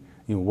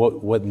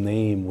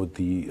name would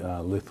the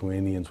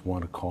Lithuanians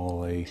want to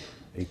call a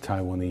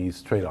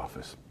Taiwanese trade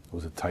office?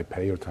 Was it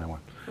Taipei or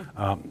Taiwan?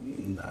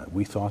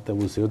 We thought that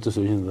was their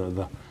decision.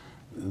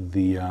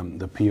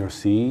 The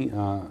PRC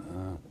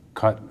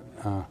cut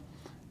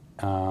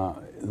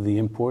the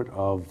import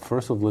of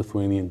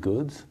Lithuanian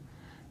goods,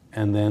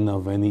 and then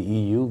of any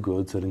EU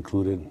goods that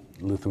included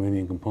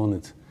Lithuanian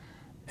components.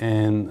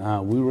 And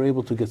we were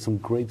able to get some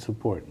great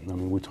support. I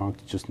mean, we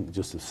talked just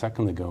a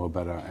second ago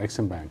about our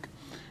Exim Bank.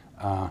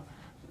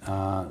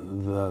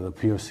 The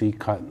PRC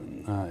cut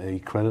a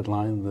credit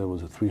line. There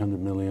was a $300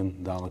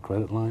 million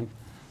credit line.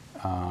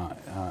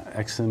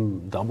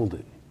 Exim doubled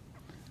it.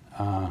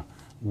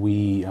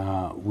 We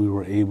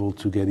were able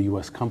to get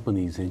U.S.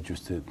 companies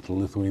interested. The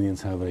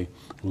Lithuanians have a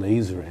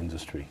laser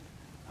industry,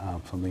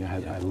 something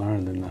I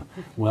learned. And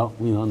well,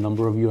 you know, a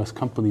number of U.S.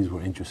 companies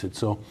were interested.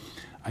 So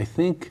I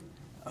think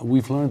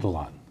we've learned a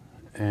lot.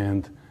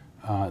 And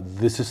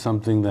this is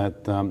something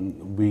that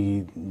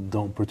we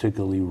don't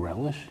particularly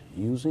relish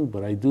using,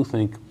 but I do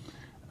think,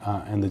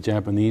 and the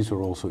Japanese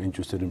are also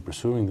interested in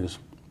pursuing this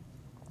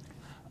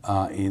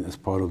as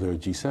part of their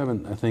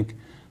G7. I think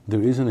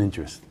there is an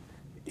interest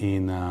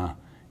in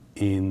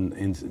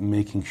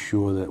making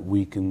sure that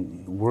we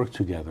can work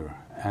together.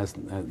 As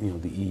you know,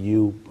 the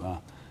EU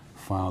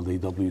filed a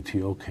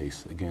WTO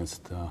case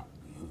against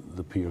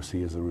the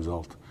PRC as a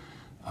result.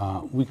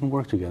 We can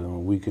work together,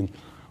 and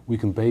we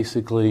can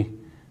basically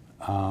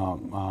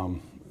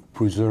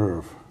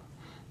preserve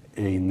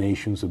a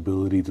nation's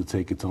ability to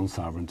take its own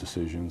sovereign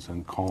decisions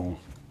and call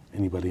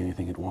anybody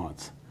anything it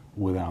wants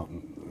without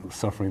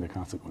suffering the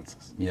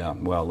consequences. Yeah,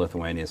 well,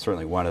 Lithuania is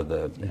certainly one of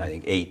the, I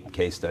think, 8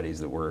 case studies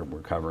that we're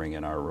covering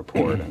in our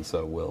report, and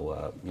so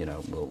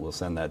we'll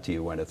send that to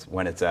you when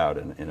it's out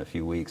in a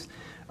few weeks.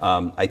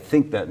 I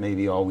think that may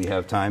be all we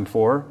have time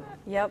for.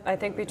 Yep, I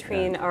think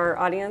between our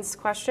audience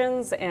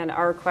questions and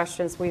our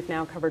questions, we've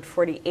now covered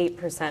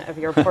 48% of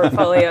your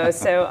portfolio.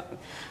 So,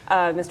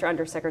 Mr.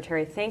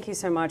 Undersecretary, thank you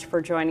so much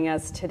for joining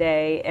us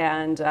today.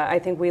 And I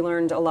think we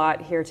learned a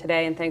lot here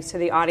today. And thanks to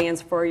the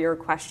audience for your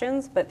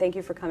questions. But thank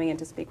you for coming in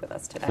to speak with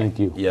us today. Thank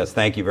you. Yes,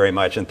 thank you very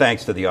much. And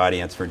thanks to the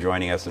audience for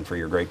joining us and for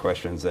your great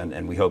questions.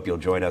 And we hope you'll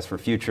join us for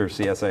future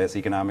CSIS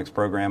Economics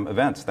Program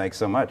events. Thanks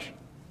so much.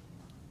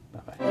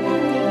 Bye-bye.